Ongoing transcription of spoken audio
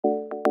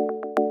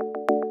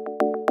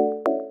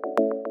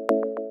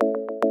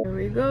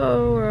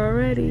go. We're all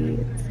ready.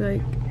 It's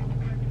like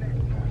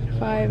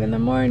 5 in the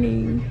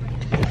morning.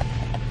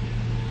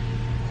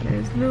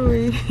 There's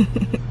Louis.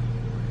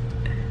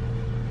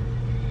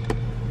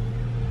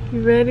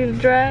 You ready to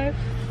drive?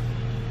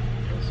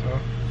 Guess so.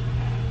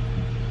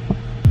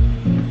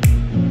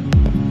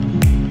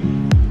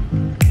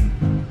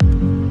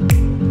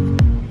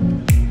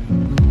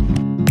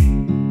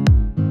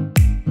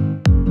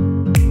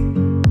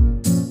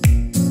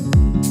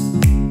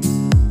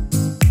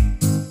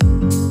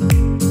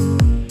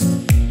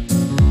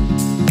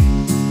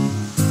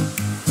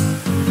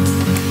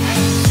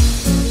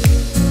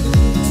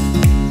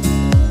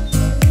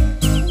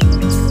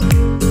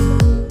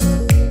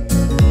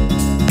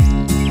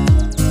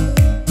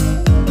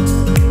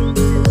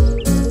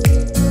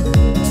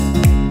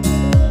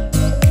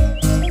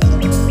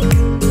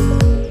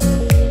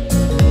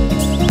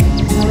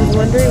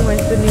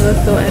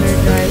 So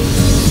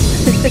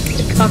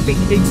energized. Coffee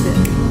kicked in.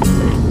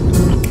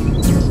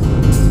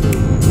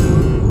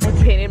 I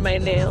painted my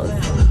nails.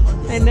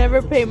 I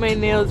never paint my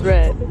nails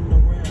red.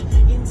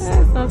 It's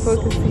not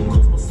focusing.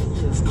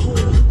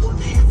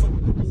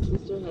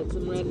 Sister had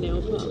some red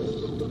nail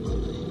polish.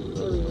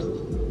 There we go.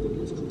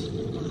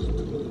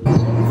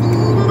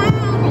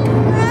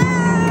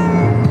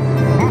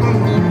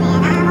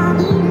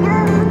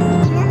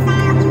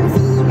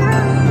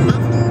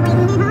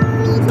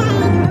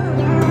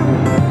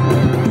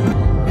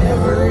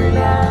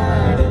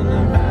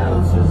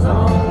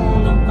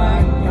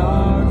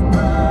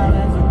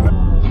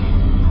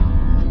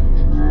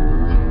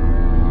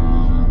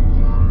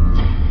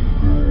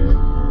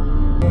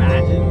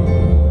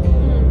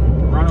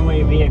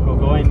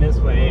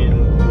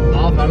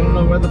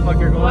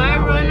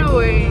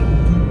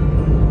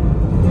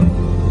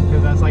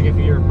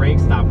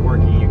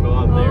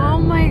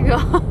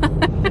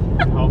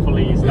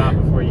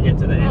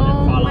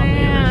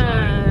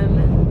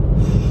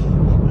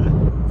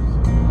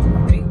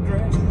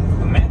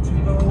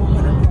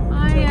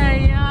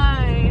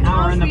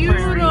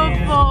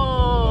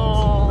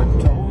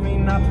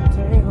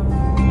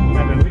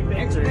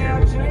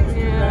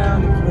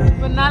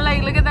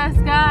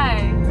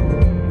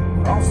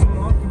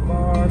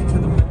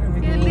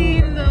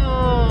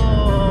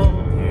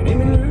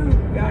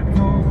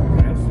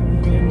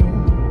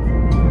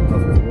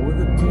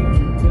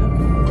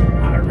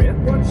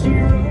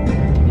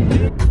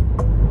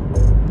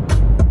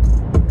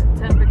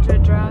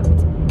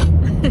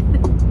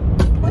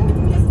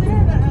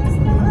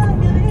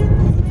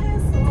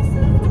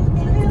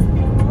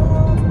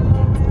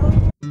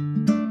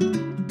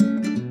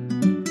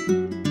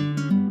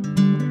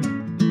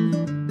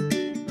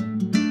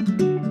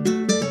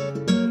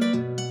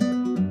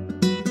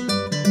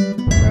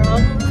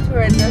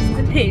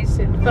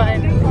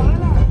 Finally.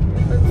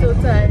 I'm so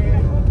tired.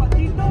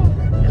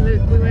 And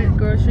look, we went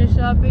grocery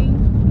shopping.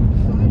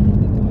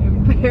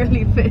 It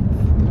barely fits.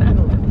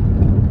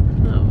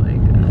 Oh my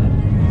god.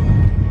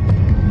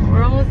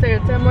 We're almost there.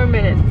 10 more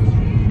minutes.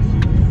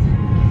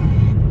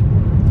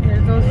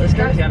 There's no This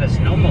guy's got a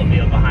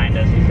snowmobile behind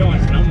us. He's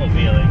going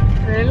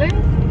snowmobiling. Really?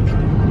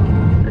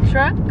 A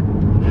truck?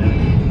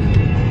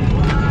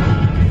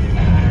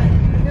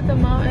 Look at the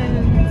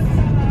mountains.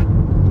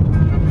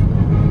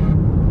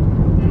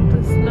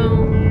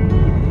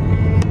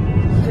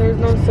 There's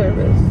no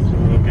service.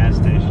 Gas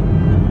station.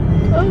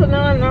 Oh,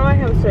 no, I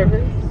have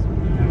service.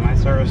 Yeah, my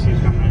service keeps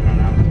coming in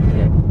and out.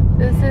 Yeah.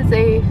 This is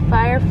a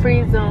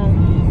fire-free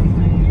zone.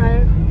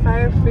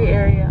 Fire-free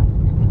area.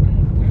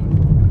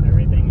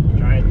 Everything is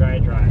dry, dry,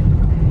 dry.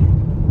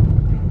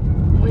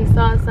 We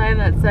saw a sign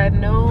that said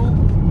no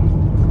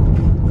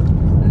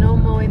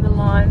mowing the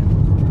lawn.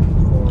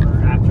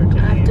 Or after 10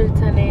 a.m. After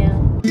 10 a.m.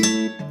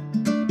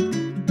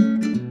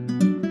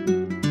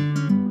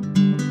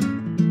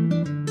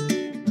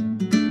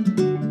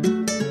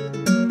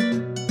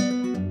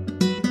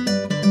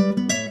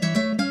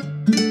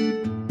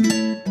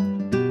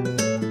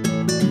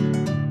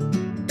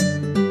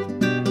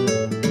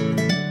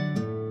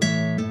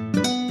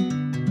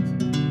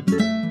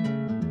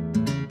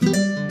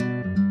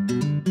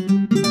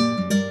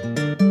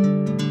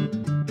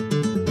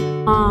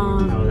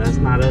 No, that's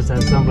not us.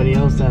 That's somebody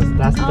else.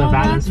 That's the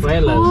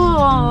Valenzuelas.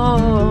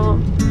 Cool.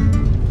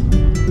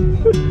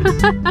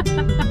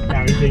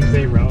 Everything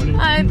they wrote it.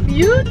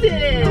 You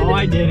did. No,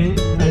 I didn't.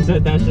 I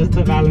said that's just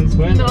the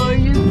Valenzuelas. No,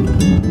 you.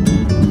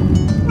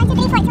 1, 2,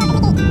 3, 4,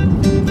 12,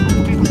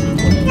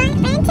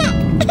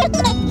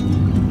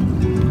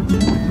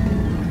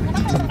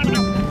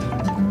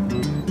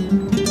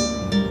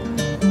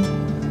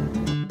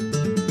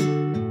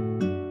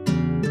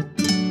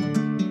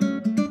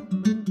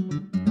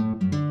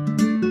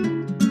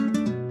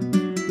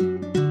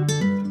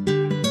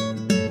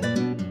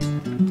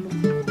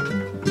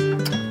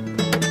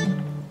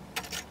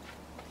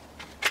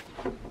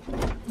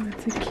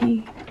 That's a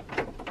key.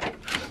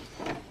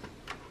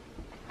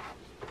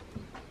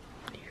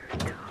 Here we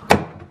go.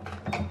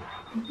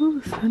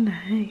 Ooh, so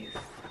nice.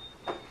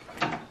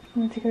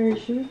 Wanna take out your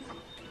shoes?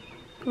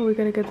 Oh, we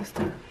gotta get the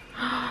stuff.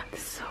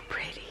 This is so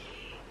pretty.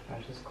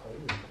 That's just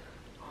cold.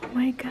 Oh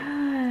my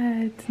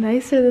god, it's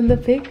nicer than the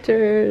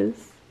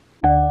pictures.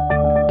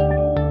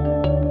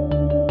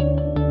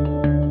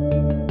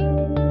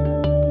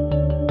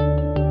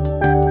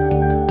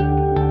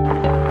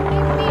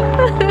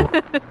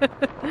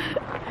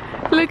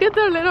 Look at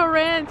the little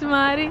ranch,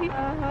 Mari. The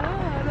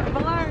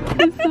barn.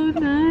 It's so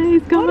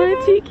nice. Come on,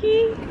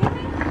 Chiqui.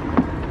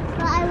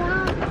 But I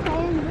want to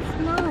play in this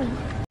mud.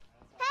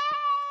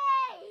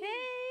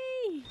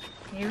 Hey!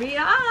 Here we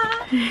are.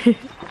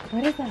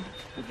 What is that?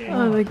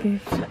 Oh, the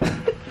gift.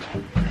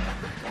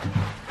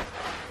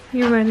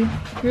 You're ready.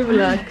 Your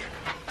vlog.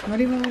 What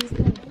do you want to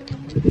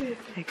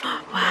say?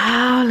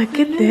 Wow, look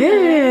at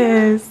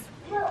this.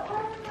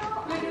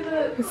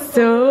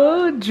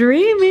 So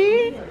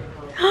dreamy.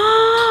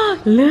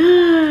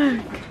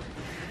 Look.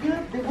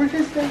 We're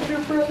just staying here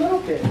for a little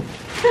bit.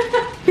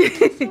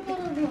 Still got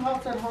a new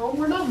house at home.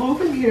 We're not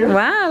moving here.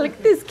 Wow, look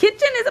at this kitchen.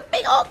 It's a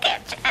big old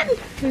kitchen.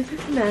 This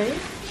is nice.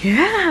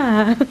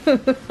 Yeah. I'm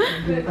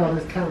gonna call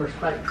this counter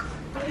spikes.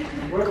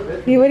 What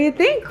do you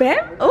think,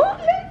 babe? Oh,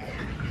 look.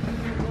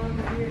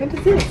 What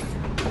is this?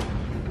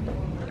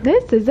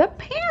 This is a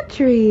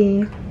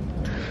pantry.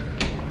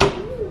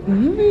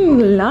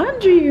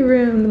 Laundry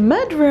room, the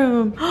mud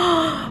room.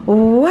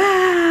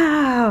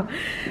 Wow.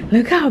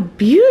 Look how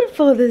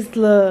beautiful this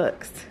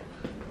looks.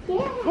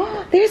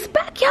 Yeah. There's a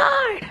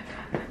backyard.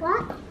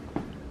 What?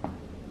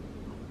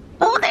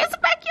 Oh, there's a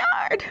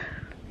backyard.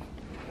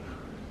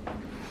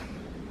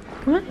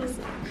 Come on.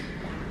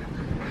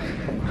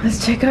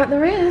 Let's check out the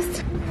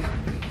rest.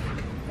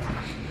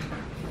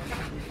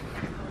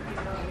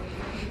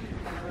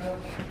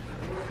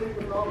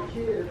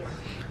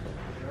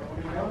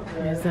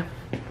 There's a,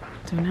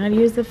 do not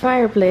use the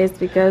fireplace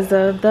because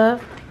of the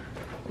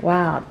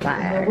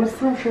wildfire.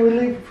 What room should we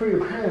leave for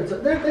your parents?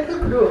 They could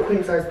do a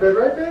queen size bed,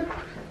 right, babe?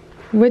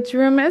 Which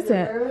room is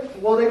it?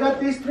 Well, they got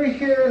these three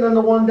here and then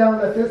the one down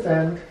at this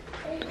end.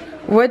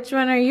 Which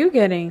one are you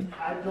getting?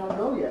 I don't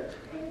know yet.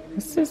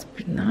 This is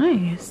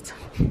nice.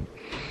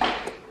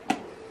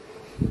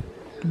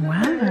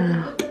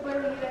 Wow.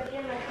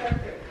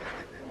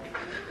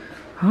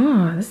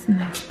 Oh, this is a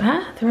nice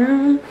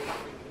bathroom.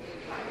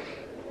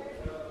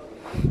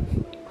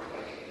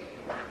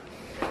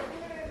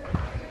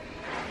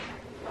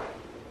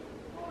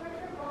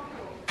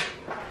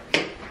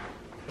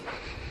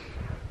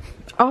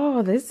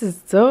 Oh, this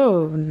is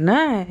so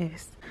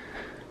nice.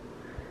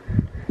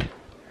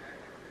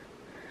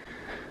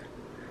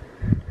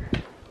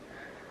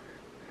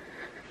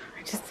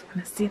 I just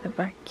want to see the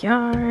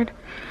backyard.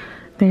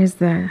 There's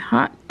the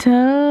hot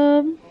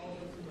tub.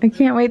 I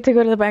can't wait to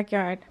go to the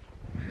backyard.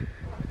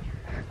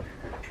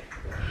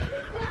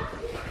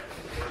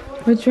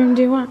 Which room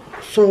do you want?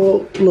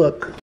 So,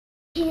 look.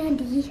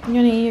 Candy. You're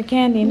gonna eat your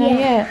candy? Not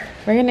yet.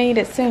 We're gonna eat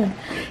it soon.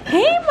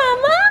 Hey,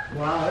 Mama!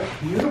 Wow,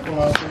 it's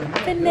beautiful out there.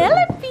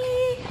 Penelope!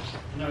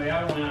 No, we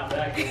haven't went out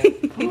back yet.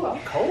 Ooh, I'm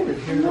cold in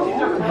here. These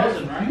are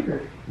frozen, right?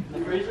 In the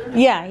freezer?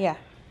 Yeah, yeah.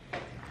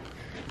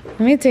 Let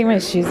me take my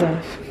shoes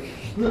off.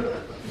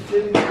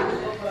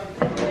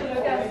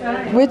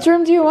 Which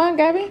room do you want,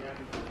 Gabby?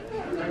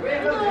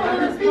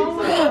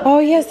 Oh,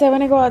 yes, I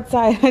want to go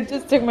outside. I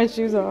just took my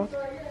shoes off.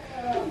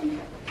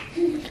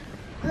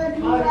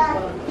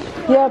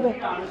 Yeah, but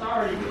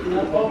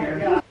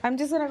I'm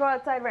just going to go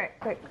outside right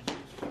quick.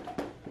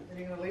 Are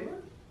you gonna leave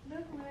her? No,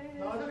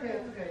 it's okay,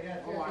 it's okay. Yeah,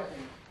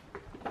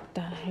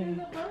 The hell?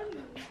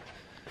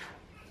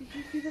 Did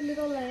you see the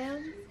little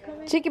lambs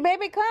coming? Cheeky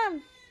baby,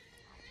 come.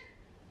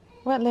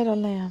 What little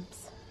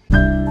lambs?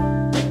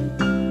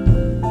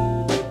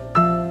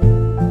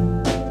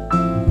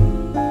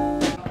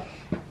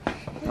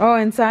 Oh,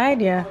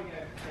 inside, yeah.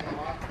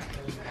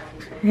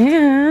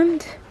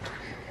 And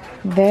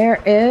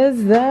there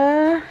is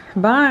the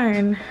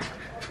barn.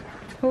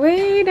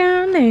 Way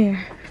down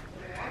there.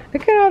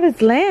 Look at all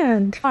this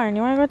land. Barn,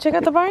 you wanna go check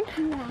out the barn?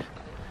 Yeah.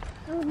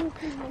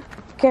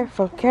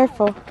 Careful,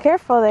 careful,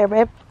 careful there,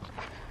 babe.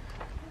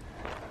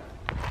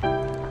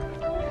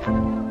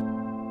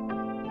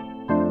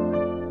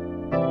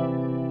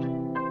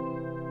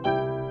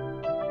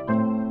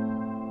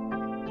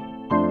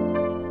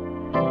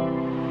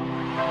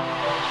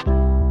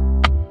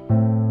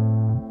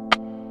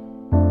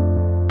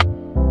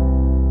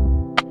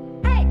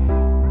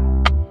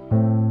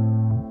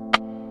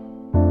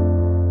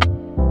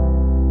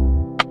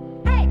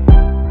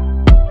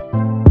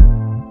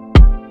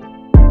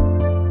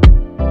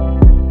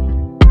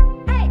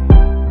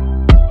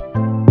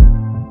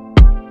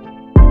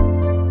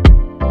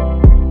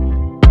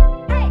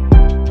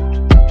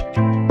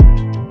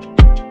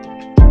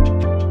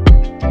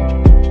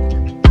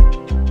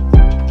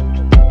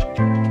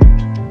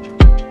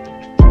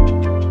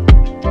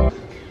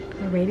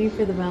 Waiting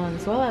for the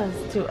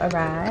Valenzuelas to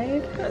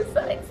arrive. I'm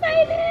so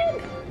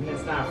excited.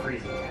 It's not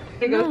freezing.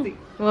 No.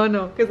 Well,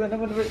 no, because I don't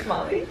want to look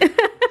Molly.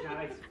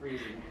 Now it's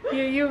freezing.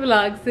 you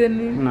vlog,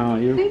 Sydney. No,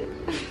 you.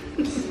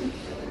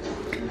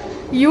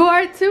 You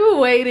are too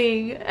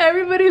waiting.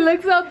 Everybody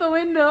looks out the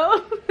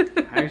window.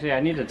 Actually, I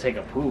need to take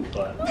a poop,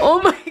 but.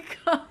 Oh my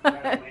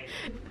god.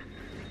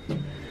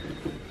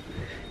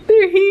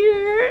 They're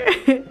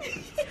here.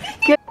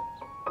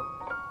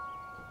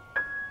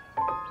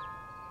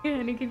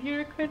 can you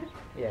record it?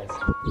 Yes.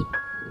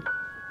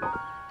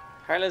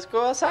 Alright, let's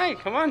go outside.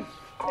 Come on.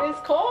 It's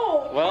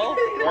cold. Well,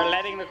 we're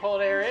letting the cold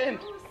air in.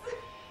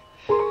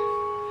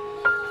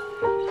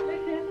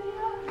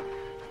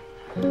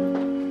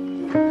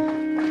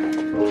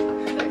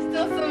 There's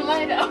still some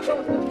light out.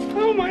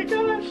 Oh my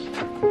gosh.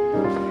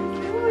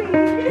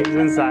 He's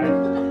inside.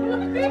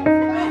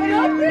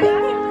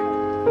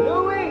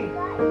 Louie!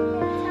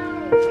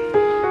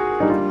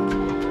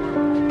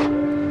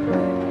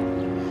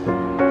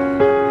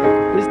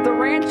 It's the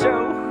rancho.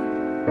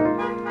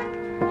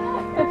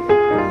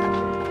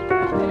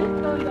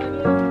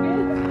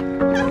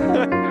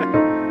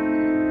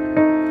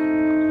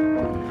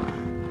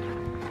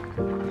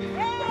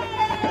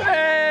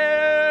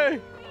 Hey!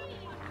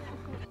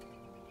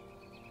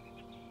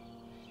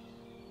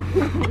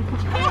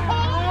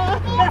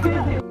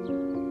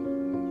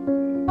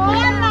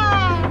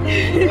 Hola!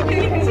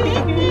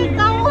 Chiqui,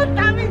 ¿cómo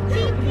está mi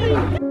chiqui?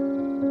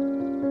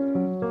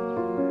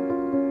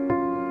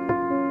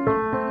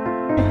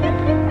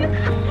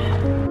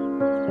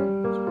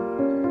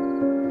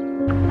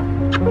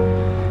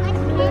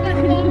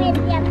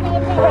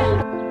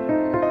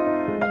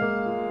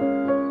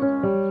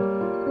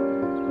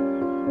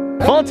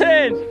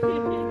 Fulton!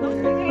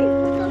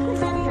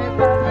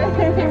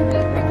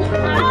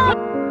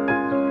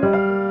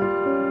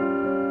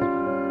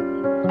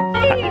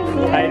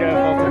 How you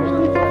doing,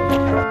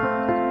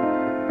 Fulton?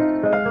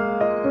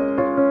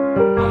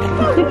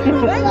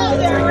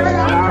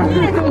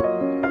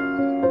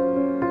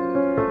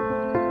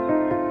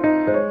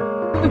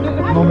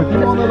 Nos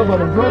metimos uno de los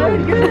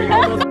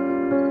balonceros.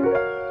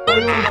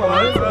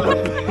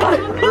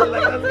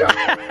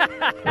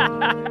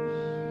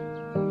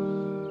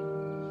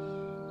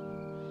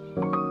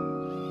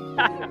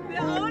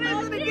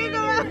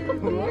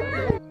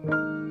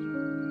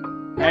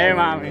 Hey,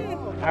 mommy.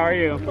 How are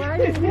you?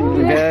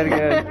 Good,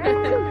 good.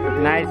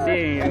 Nice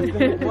seeing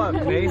you. What,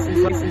 face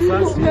is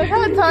last Look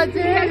how tall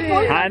Jared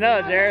is. I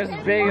know, Jared's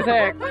big as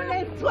heck.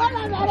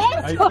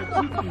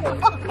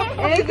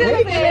 Ese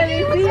es que le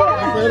decía.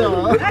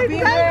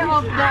 Beware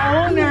of the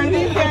owner,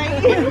 dice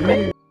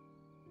ahí.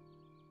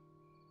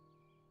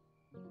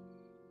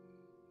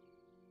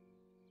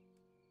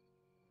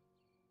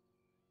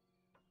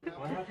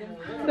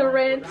 The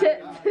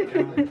ranchette.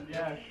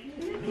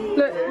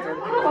 Look.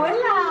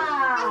 Hola.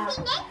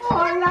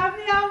 Hola,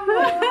 mi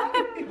amor.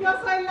 Yo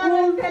soy la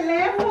del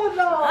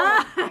teléfono.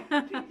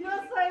 Yo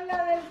soy la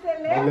del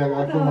No le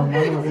hagas con la teléfono.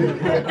 mano así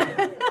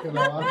que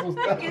la va a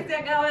asustar. Que se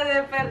acaba de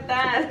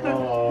despertar.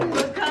 Oh.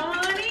 Come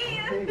on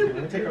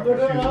in. Take off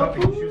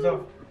your shoes,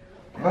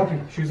 Papi,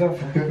 shoes off.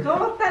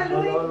 ¿Cómo está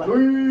Luis?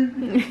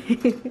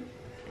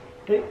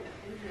 Good.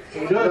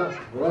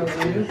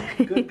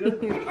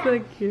 So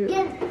cute.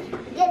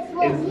 Guess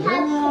what we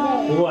have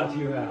today? What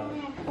you have?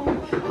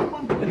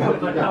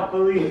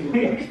 Monopoly.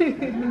 Es que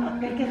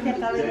se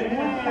acaba de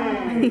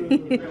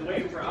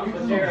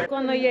despertar.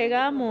 Cuando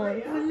llegamos.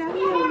 Hola,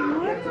 mi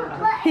amor.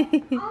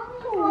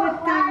 ¿Cómo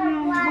está, mi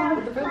amor?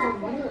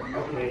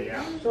 Okay,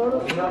 yeah.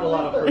 You have a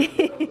lot of fruit.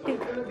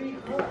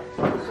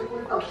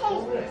 Okay,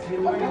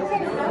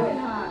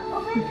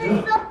 open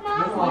this up, Mom.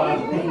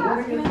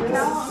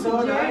 So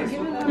nice.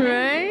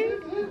 Right?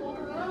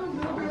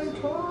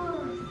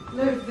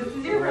 Look, this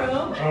is your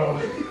room.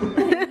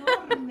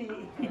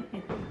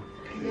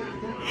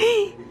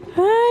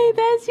 Hi,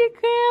 that's your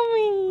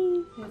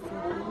Grammy.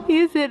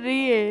 Y se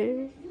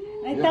ríe.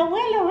 Ahí está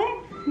abuelo, ¿eh?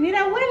 Mira,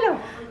 abuelo.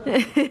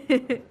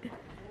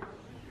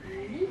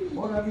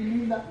 Hola, mi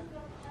linda.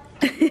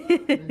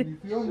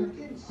 Bendiciones.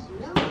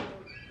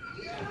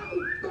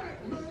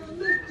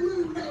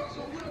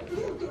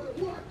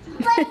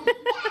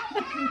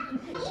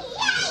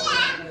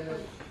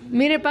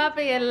 Mire,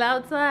 papi, el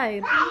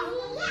outside.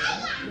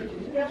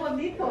 Qué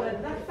bonito,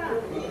 ¿verdad? Está.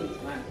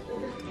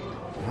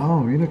 Oh,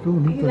 mira qué Y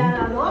bonito.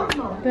 la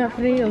adorno. Está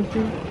frío,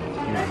 sí.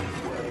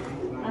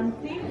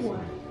 Antigua.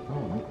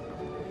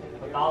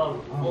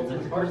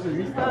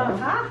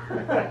 Ajá.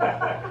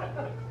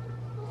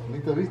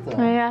 Bonita vista.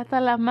 Allá está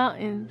las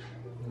mountains.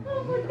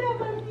 ¿Cómo estás,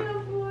 mi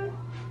amor?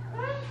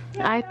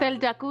 Ahí está el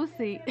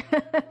jacuzzi.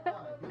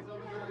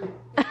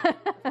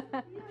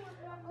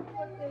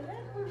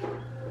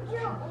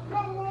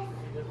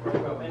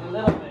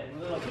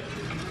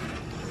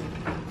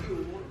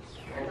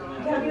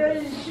 Ya vio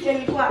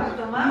el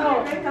cuarto, mami.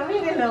 Venga,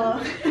 mírelo.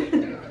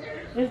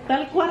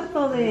 Está el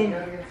cuarto de...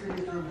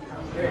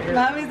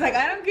 Mommy's like,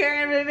 I don't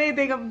care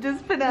anything, I'm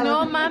just finna.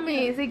 No,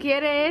 mami, si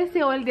quiere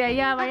ese o el de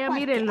allá, vaya,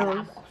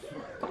 mírenlos.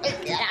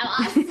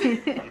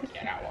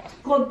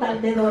 Con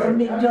tal de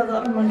dormir, yo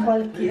duermo en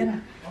cualquiera.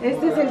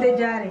 Este es el de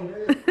Yare.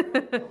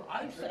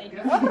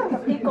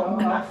 Y con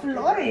unas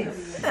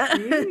flores.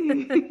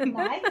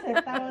 Nice,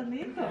 está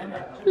bonito.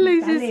 Le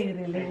Está dices-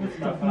 alegre, le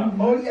gusta.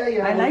 Oh, yeah,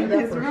 yeah. I like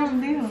this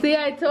room, dijo. See,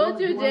 I told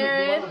you,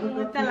 Jared.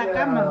 Está la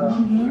cama.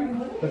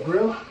 The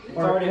grill?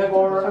 already hooked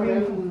or, up. I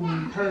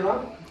mean, turn it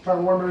on? Start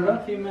warming it A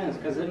up? few minutes,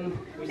 because then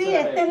we Sí, still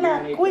gotta esta es la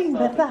marinate queen, the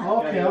stuff. ¿verdad?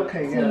 Okay,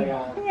 okay, Sí,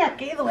 yeah. Sí,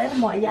 aquí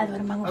duermo, allá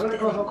duerman A ver,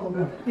 ustedes. go, go,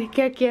 go. Es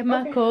que aquí es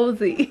más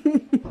cozy.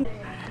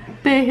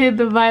 They hid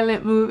the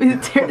violent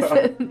movies. Jared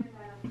said.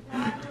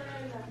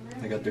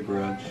 I got The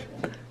Grudge.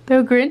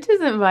 The Grinch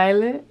isn't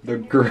violent. The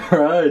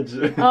Grudge.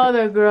 Oh,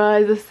 The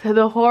Grudge,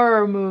 the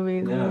horror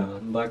movies. Yeah,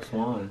 Black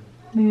Swan.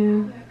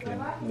 Yeah.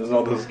 Yeah. There's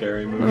all those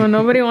scary movies. Well,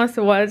 nobody wants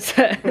to watch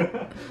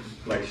that.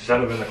 Like,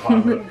 shut up in the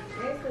closet.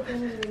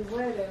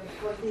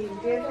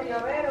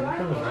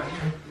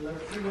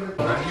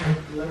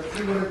 Let's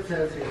see what it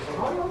says here.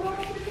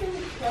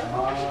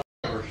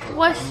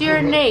 What's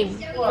your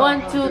name?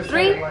 1, 2,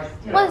 3.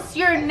 What's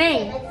your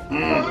name?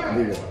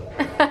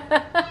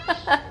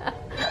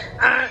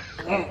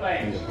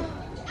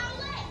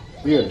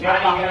 Weird.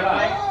 Yeah.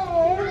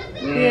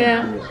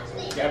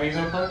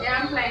 Yeah,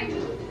 I'm playing.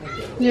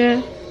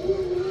 Yeah.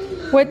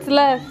 What's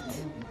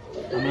left?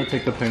 I'm gonna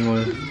take the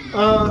penguin.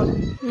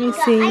 Let me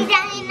see.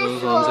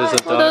 Those ones, there's a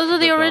dog. Those are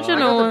the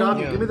original ones.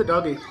 Doggy. Give me the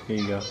doggy. Here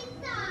you go.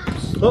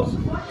 Oops.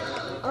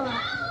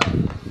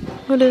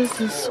 What is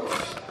this?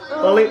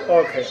 Ollie?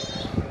 Okay.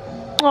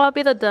 Oh, I'll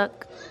be the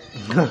duck.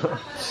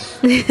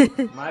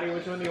 Mari,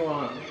 which one do you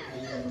want?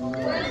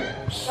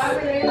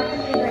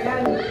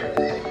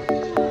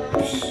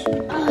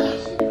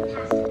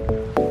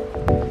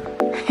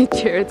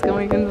 Jared's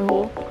going in the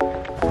hole.